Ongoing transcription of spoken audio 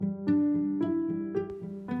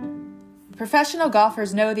Professional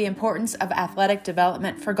golfers know the importance of athletic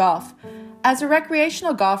development for golf. As a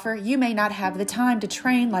recreational golfer, you may not have the time to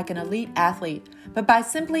train like an elite athlete, but by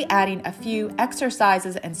simply adding a few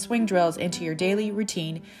exercises and swing drills into your daily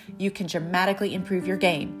routine, you can dramatically improve your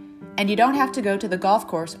game. And you don't have to go to the golf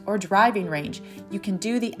course or driving range. You can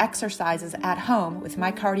do the exercises at home with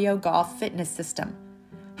my Cardio Golf Fitness System.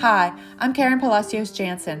 Hi, I'm Karen Palacios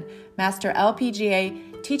Jansen, Master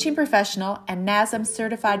LPGA teaching professional and NASM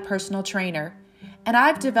certified personal trainer. And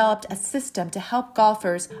I've developed a system to help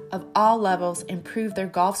golfers of all levels improve their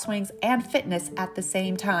golf swings and fitness at the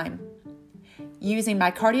same time. Using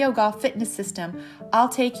my Cardio Golf Fitness System, I'll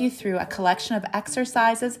take you through a collection of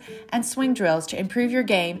exercises and swing drills to improve your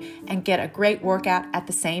game and get a great workout at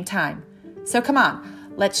the same time. So come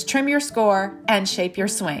on, let's trim your score and shape your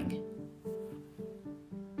swing.